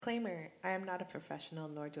Disclaimer, I am not a professional,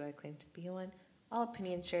 nor do I claim to be one. All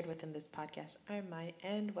opinions shared within this podcast are mine,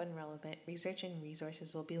 and when relevant, research and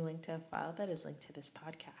resources will be linked to a file that is linked to this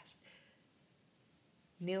podcast.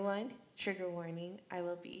 New one, trigger warning, I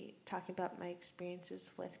will be talking about my experiences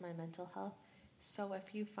with my mental health. So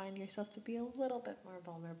if you find yourself to be a little bit more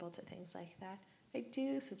vulnerable to things like that, I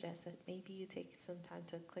do suggest that maybe you take some time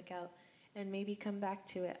to click out and maybe come back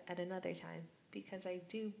to it at another time, because I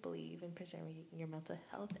do believe in preserving your mental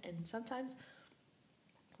health. And sometimes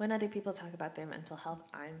when other people talk about their mental health,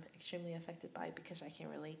 I'm extremely affected by it because I can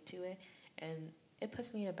relate to it, and it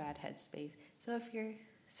puts me in a bad headspace. So if you're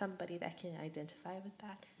somebody that can identify with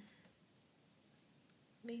that,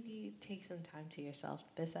 maybe take some time to yourself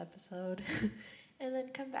this episode and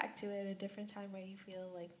then come back to it at a different time where you feel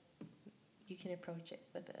like you can approach it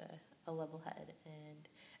with a level head and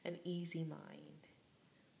an easy mind.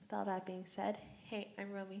 With all that being said, hey,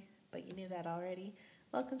 I'm Romy, but you knew that already.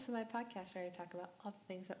 Welcome to my podcast where I talk about all the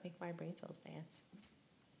things that make my brain cells dance.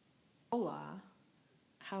 Hola,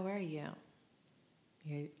 how are you?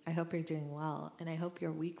 I hope you're doing well, and I hope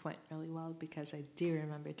your week went really well, because I do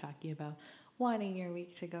remember talking about wanting your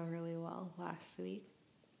week to go really well last week.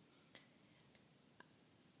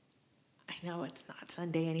 I know it's not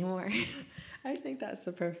Sunday anymore. I think that's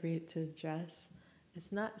appropriate to address.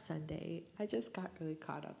 It's not Sunday. I just got really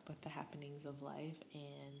caught up with the happenings of life,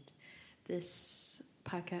 and this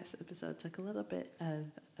podcast episode took a little bit of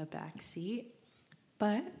a backseat,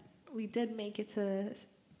 but we did make it to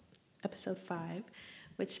episode 5,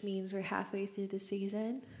 which means we're halfway through the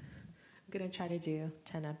season. I'm going to try to do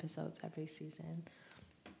 10 episodes every season.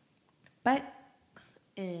 But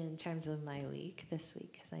in terms of my week this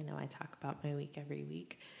week, because I know I talk about my week every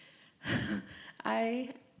week,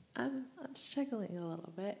 I'm struggling a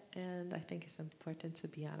little bit, and I think it's important to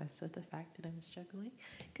be honest with the fact that I'm struggling,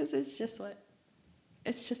 because it's just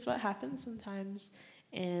what happens sometimes,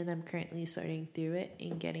 and I'm currently sorting through it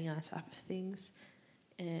and getting on top of things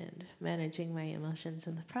and managing my emotions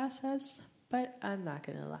in the process. But I'm not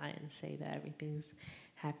going to lie and say that everything's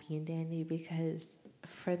happy and dandy, because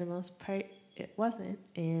for the most part it wasn't,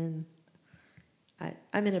 and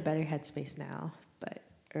I'm in a better headspace now, but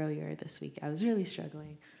earlier this week I was really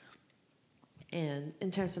struggling. And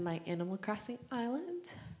in terms of my Animal Crossing island,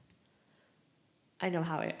 I know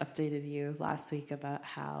how I updated you last week about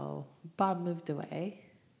how Bob moved away,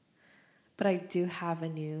 but I do have a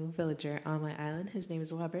new villager on my island. His name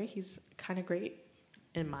is Weber. He's kind of great.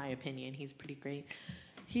 In my opinion, he's pretty great.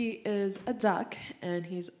 He is a duck, and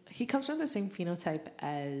he comes from the same phenotype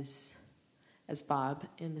as Bob,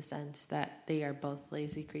 in the sense that they are both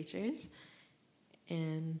lazy creatures,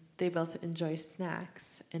 and they both enjoy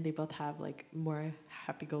snacks, and they both have like more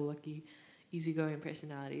happy-go-lucky, easygoing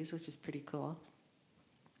personalities, which is pretty cool.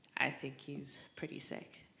 I think he's a pretty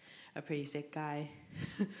sick guy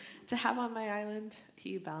to have on my island.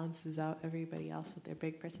 He balances out everybody else with their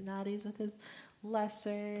big personalities with his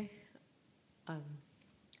lesser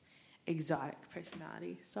exotic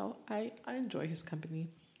personality. So I enjoy his company.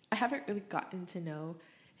 I haven't really gotten to know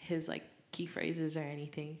his like key phrases or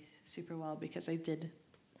anything super well, because I didn't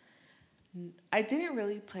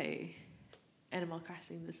really play Animal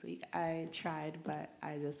Crossing this week. I tried, but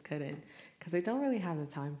I just couldn't, because I don't really have the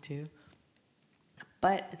time to.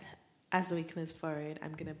 But as the week moves forward,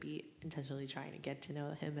 I'm going to be intentionally trying to get to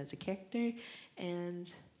know him as a character.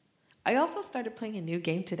 And I also started playing a new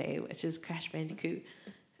game today, which is Crash Bandicoot.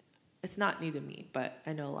 It's not new to me, but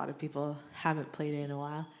I know a lot of people haven't played it in a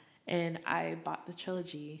while. And I bought the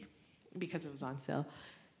trilogy because it was on sale.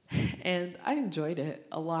 And I enjoyed it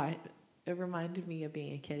a lot. It reminded me of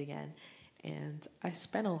being a kid again. And I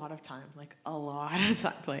spent a lot of time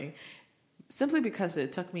playing, simply because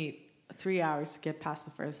it took me 3 hours to get past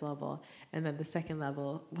the first level, and then the second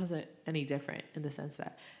level wasn't any different, in the sense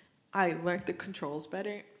that I learned the controls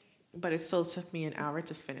better, but it still took me an hour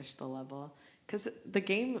to finish the level, because the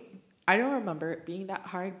game, I don't remember it being that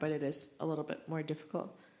hard, but it is a little bit more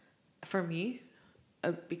difficult for me,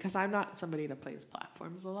 because I'm not somebody that plays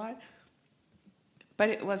platforms a lot. But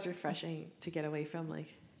it was refreshing to get away from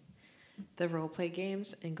like the role play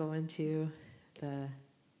games and go into the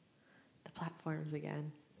platforms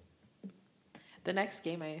again. The next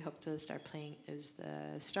game I hope to start playing is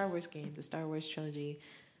the Star Wars game, the Star Wars trilogy,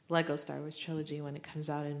 Lego Star Wars trilogy, when it comes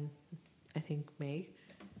out in, I think, May.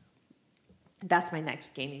 That's my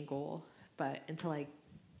next gaming goal. But until I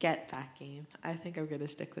get that game, I think I'm going to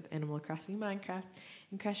stick with Animal Crossing, Minecraft,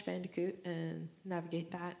 and Crash Bandicoot, and navigate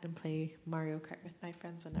that and play Mario Kart with my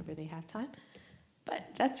friends whenever they have time. But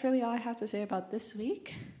that's really all I have to say about this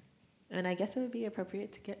week. And I guess it would be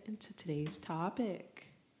appropriate to get into today's topic.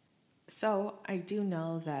 So I do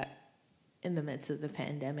know that in the midst of the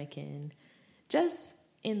pandemic and just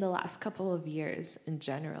in the last couple of years in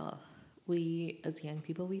general, we as young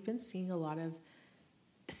people, we've been seeing a lot of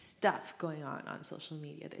stuff going on social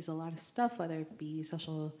media. There's a lot of stuff, whether it be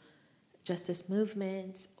social justice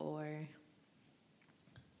movements or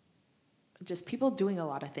just people doing a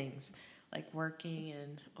lot of things like working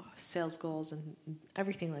and sales goals and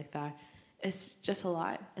everything like that. It's just a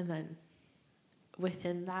lot. And then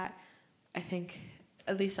within that, I think,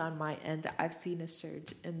 at least on my end, I've seen a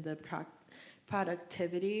surge in the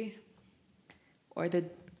productivity or the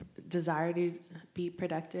desire to be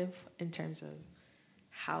productive in terms of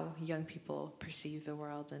how young people perceive the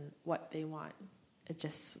world and what they want. It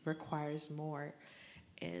just requires more.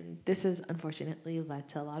 And this has unfortunately led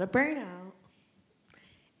to a lot of burnout.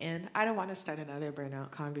 And I don't want to start another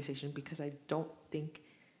burnout conversation because I don't think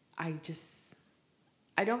I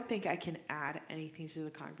can add anything to the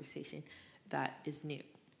conversation that is new.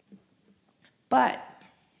 But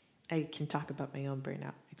I can talk about my own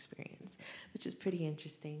burnout experience, which is pretty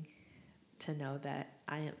interesting to know that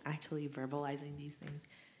I am actually verbalizing these things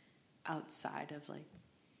outside of like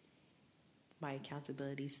my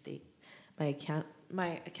accountability state,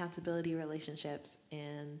 my accountability relationships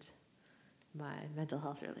and my mental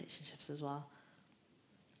health relationships as well.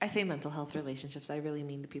 I say mental health relationships, I really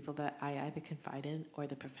mean the people that I either confide in or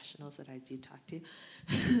the professionals that I do talk to.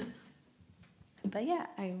 But yeah,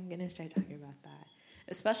 I'm going to start talking about that,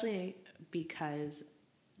 especially because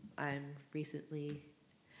I've recently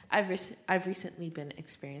been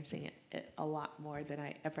experiencing it a lot more than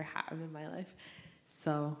I ever have in my life.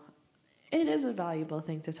 So it is a valuable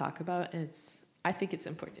thing to talk about, and I think it's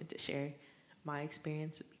important to share my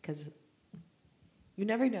experience because you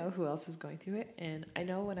never know who else is going through it. And I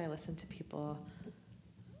know when I listen to people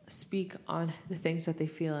speak on the things that they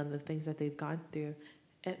feel and the things that they've gone through,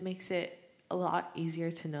 it makes it a lot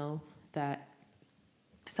easier to know that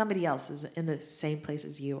somebody else is in the same place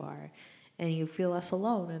as you are and you feel less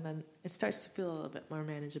alone, and then it starts to feel a little bit more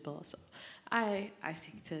manageable. So I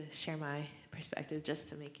seek to share my perspective just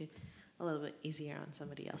to make it a little bit easier on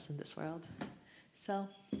somebody else in this world. So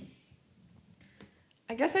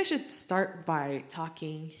I guess I should start by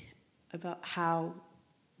talking about how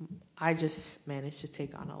I just managed to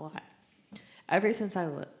take on a lot. Ever since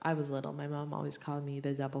I was little, my mom always called me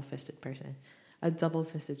the double-fisted person, a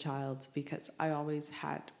double-fisted child, because I always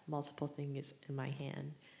had multiple things in my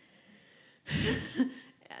hand.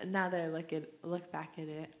 Now that I look back at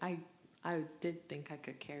it, I did think I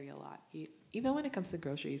could carry a lot. Even when it comes to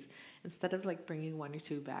groceries, instead of like bringing 1 or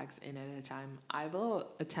 2 bags in at a time, I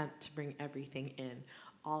will attempt to bring everything in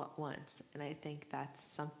all at once. And I think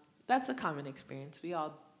that's a common experience. We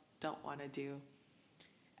all don't want to do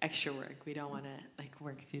extra work. We don't want to like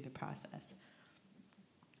work through the process.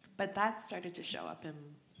 But that started to show up in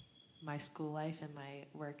my school life and my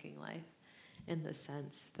working life in the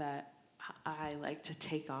sense that I like to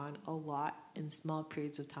take on a lot in small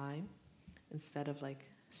periods of time instead of like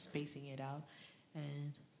spacing it out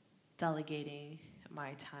and delegating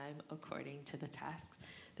my time according to the tasks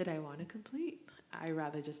that I want to complete. I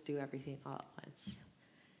rather just do everything all at once.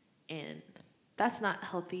 And that's not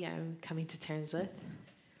healthy, I'm coming to terms with,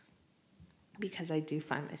 because I do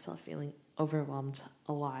find myself feeling overwhelmed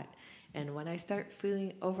a lot. And when I start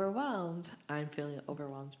feeling overwhelmed, I'm feeling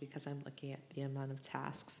overwhelmed because I'm looking at the amount of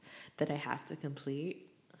tasks that I have to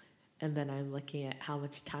complete. And then I'm looking at how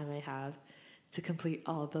much time I have to complete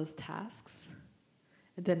all of those tasks.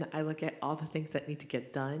 And then I look at all the things that need to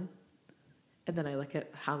get done. And then I look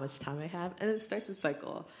at how much time I have. And it starts to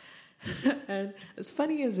cycle. And as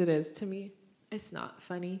funny as it is to me, it's not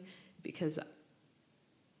funny because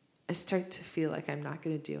I start to feel like I'm not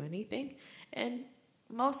going to do anything. And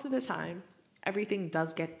most of the time, everything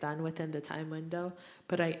does get done within the time window,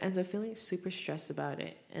 but I end up feeling super stressed about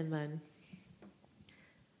it. And then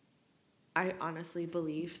I honestly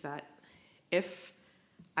believe that if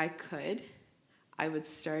I could, I would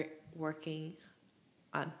start working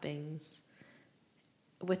on things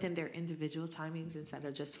within their individual timings instead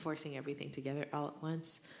of just forcing everything together all at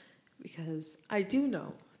once, because I do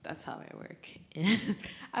know that's how I work. And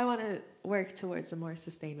I want to work towards a more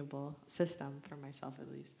sustainable system for myself,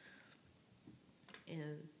 at least.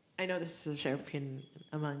 And I know this is a shared opinion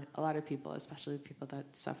among a lot of people, especially people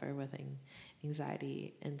that suffer with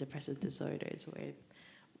anxiety and depressive disorders, where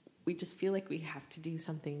we just feel like we have to do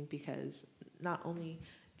something because not only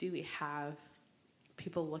do we have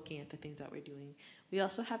people looking at the things that we're doing, we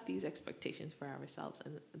also have these expectations for ourselves,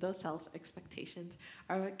 and those self-expectations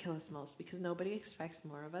are what kill us most, because nobody expects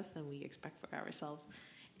more of us than we expect for ourselves.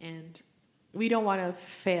 And we don't want to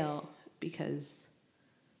fail because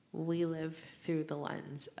we live through the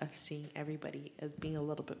lens of seeing everybody as being a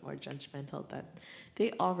little bit more judgmental than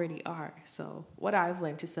they already are. So what I've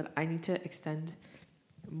learned is that I need to extend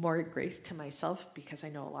more grace to myself, because I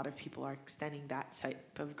know a lot of people are extending that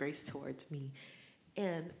type of grace towards me.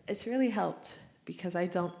 And it's really helped because I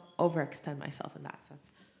don't overextend myself in that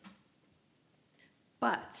sense.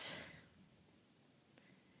 But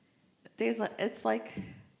it's like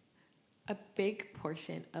a big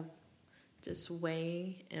portion of just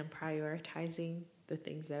weighing and prioritizing the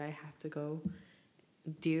things that I have to go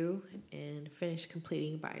do and finish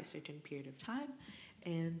completing by a certain period of time.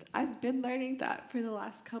 And I've been learning that for the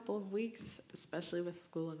last couple of weeks, especially with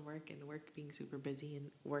school and work being super busy, and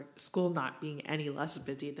school not being any less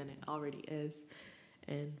busy than it already is.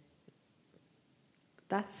 And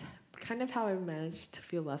that's kind of how I managed to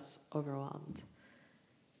feel less overwhelmed.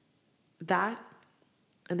 That,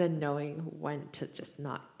 and then knowing when to just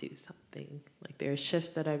not do something. Like, there are shifts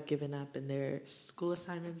that I've given up, and there are school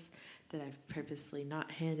assignments that I've purposely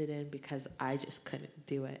not handed in because I just couldn't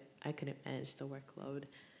do it. I couldn't manage the workload.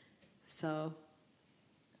 So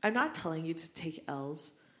I'm not telling you to take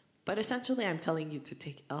L's, but essentially I'm telling you to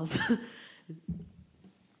take L's.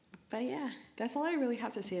 But yeah, that's all I really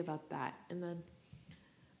have to say about that. And then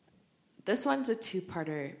this one's a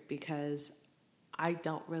two-parter because I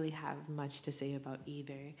don't really have much to say about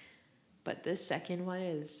either. But this second one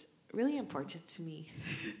is really important to me.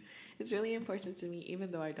 It's really important to me,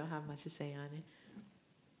 even though I don't have much to say on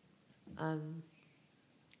it.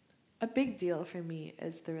 A big deal for me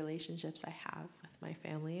is the relationships I have with my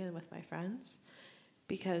family and with my friends,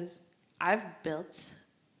 because I've built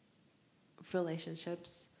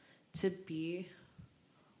relationships to be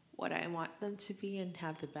what I want them to be and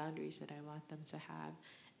have the boundaries that I want them to have.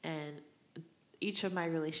 And each of my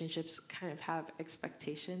relationships kind of have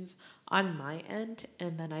expectations on my end,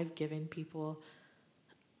 and then I've given people,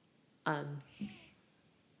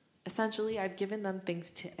 essentially I've given them things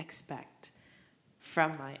to expect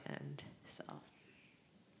from my end. So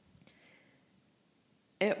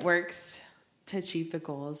it works to achieve the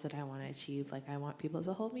goals that I want to achieve. Like, I want people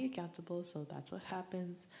to hold me accountable, so that's what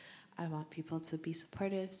happens. I want people to be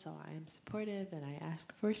supportive, so I am supportive and I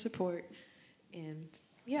ask for support. And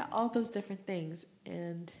yeah, all those different things.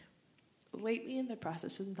 And lately, in the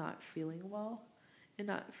process of not feeling well and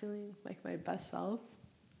not feeling like my best self,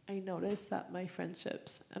 I noticed that my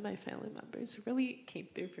friendships and my family members really came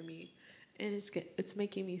through for me. And it's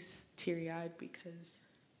making me teary-eyed because,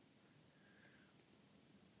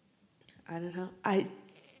 I don't know.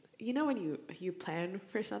 You know when you plan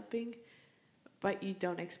for something, but you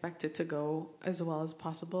don't expect it to go as well as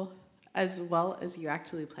possible, as well as you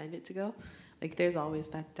actually planned it to go? Like, there's always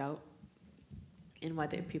that doubt in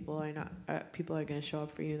whether people are going to show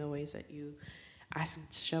up for you in the ways that you ask them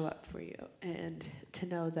to show up for you. And to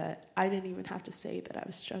know that I didn't even have to say that I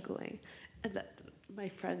was struggling, and that my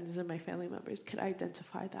friends and my family members could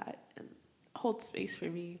identify that and hold space for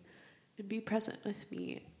me and be present with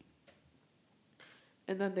me.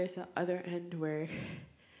 And then there's the other end where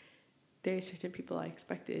there are certain people I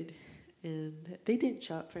expected and they didn't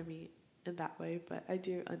show up for me in that way, but I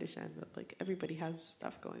do understand that, like, everybody has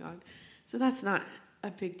stuff going on, so that's not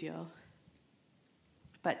a big deal.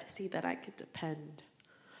 But to see that I could depend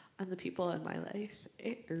on the people in my life,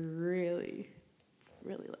 it really,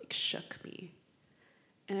 really, like, shook me.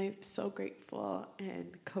 And I'm so grateful.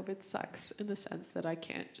 And COVID sucks in the sense that I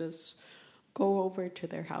can't just go over to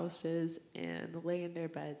their houses and lay in their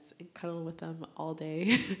beds and cuddle with them all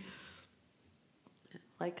day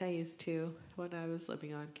like I used to when I was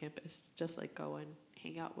living on campus. Just, like, go and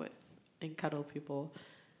hang out with and cuddle people,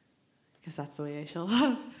 because that's the way I show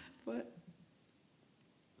up. But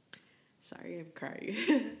sorry, I'm crying.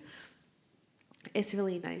 It's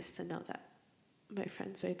really nice to know that my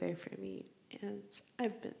friends are there for me, and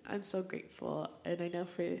I'm so grateful. And I know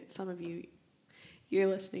for some of you, you're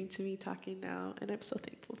listening to me talking now, and I'm so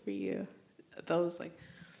thankful for you. Those, like,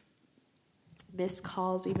 missed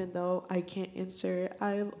calls, even though I can't answer,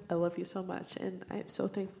 I love you so much, and I'm so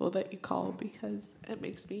thankful that you call, because it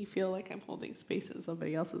makes me feel like I'm holding space in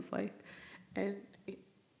somebody else's life. And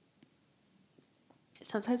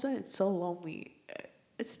sometimes when it's so lonely,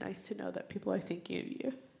 it's nice to know that people are thinking of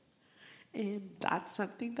you. And that's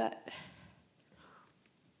something that,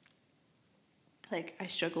 like, I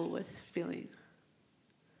struggle with, feeling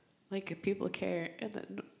like people care, and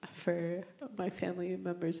then for my family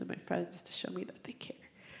members and my friends to show me that they care.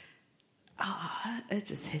 It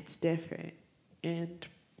just hits different. And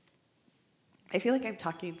I feel like I'm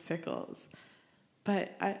talking in circles,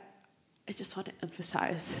 but I just want to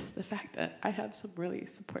emphasize the fact that I have some really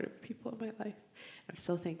supportive people in my life. I'm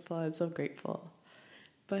so thankful. I'm so grateful.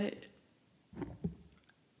 But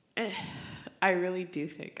I really do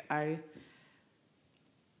think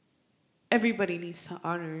everybody needs to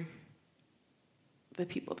honor the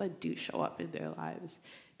people that do show up in their lives,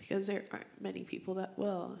 because there aren't many people that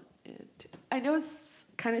will. And I know it's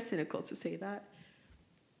kind of cynical to say that,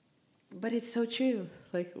 but it's so true.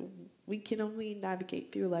 Like, we can only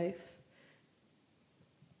navigate through life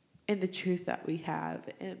in the truth that we have.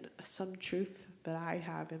 And some truth that I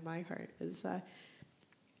have in my heart is that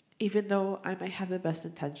even though I might have the best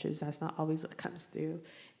intentions, that's not always what comes through.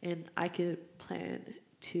 And I could plan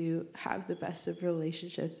to have the best of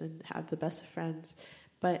relationships and have the best of friends,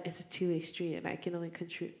 but it's a two-way street, and I can only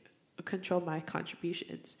control my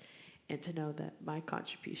contributions, and to know that my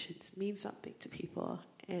contributions mean something to people,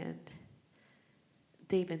 and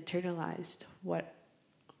they've internalized what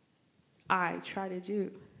I try to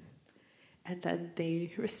do, and then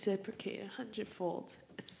they reciprocate 100-fold.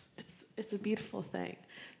 It's a beautiful thing.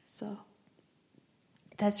 So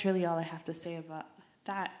that's really all I have to say about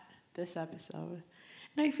this episode.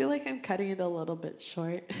 And I feel like I'm cutting it a little bit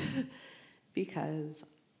short because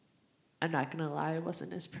I'm not going to lie, I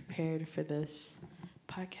wasn't as prepared for this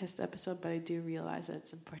podcast episode, but I do realize that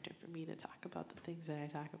it's important for me to talk about the things that I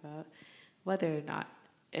talk about, whether or not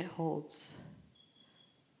it holds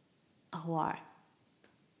a lot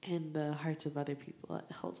in the hearts of other people.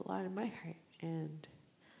 It holds a lot in my heart, and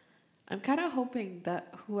I'm kind of hoping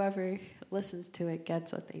that whoever listens to it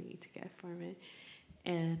gets what they need to get from it.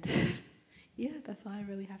 And yeah, that's all I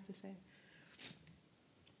really have to say.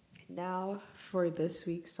 Now for this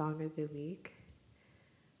week's Song of the Week.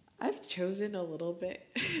 I've chosen a little bit.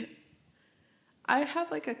 I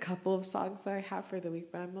have like a couple of songs that I have for the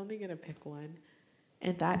week, but I'm only going to pick one.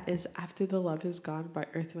 And that is After the Love Is Gone by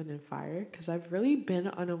Earth, Wind & Fire. Because I've really been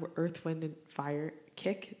on an Earth, Wind & Fire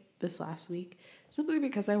kick this last week. Simply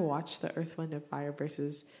because I watched the Earth, Wind & Fire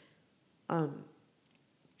versus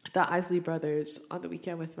the Isley Brothers on the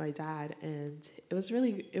weekend with my dad. And it was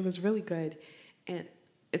really good. And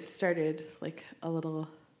it started like a little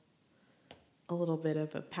bit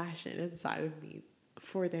of a passion inside of me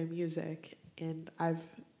for their music. And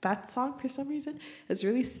that song, for some reason, has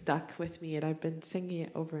really stuck with me, and I've been singing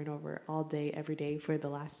it over and over all day, every day for the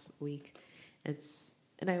last week. And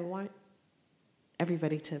I want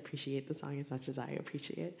everybody to appreciate the song as much as I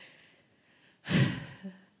appreciate it.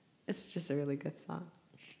 It's just a really good song.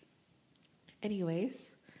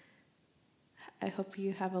 Anyways, I hope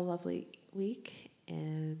you have a lovely week,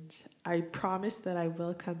 and I promise that I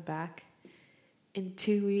will come back in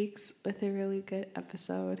 2 weeks with a really good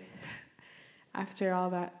episode. After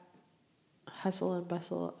all that hustle and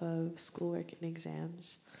bustle of schoolwork and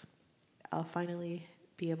exams, I'll finally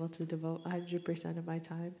be able to devote 100% of my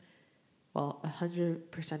time,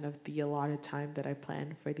 100% of the allotted time that I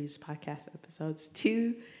plan for these podcast episodes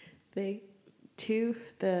to the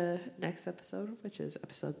next episode, which is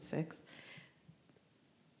episode 6.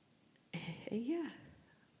 And yeah,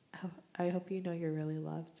 I hope you know you're really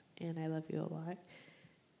loved, and I love you a lot.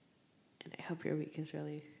 And I hope your week is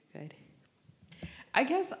really good. I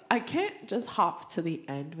guess I can't just hop to the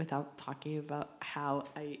end without talking about how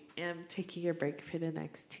I am taking a break for the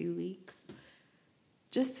next 2 weeks,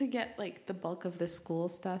 just to get like the bulk of the school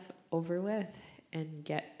stuff over with and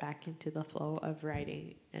get back into the flow of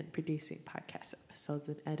writing and producing podcast episodes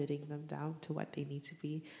and editing them down to what they need to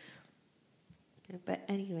be. But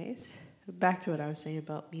anyways, back to what I was saying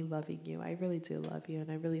about me loving you. I really do love you, and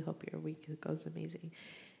I really hope your week goes amazing.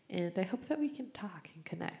 And I hope that we can talk and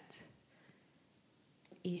connect.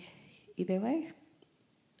 Either way,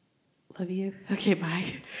 love you. Okay, bye.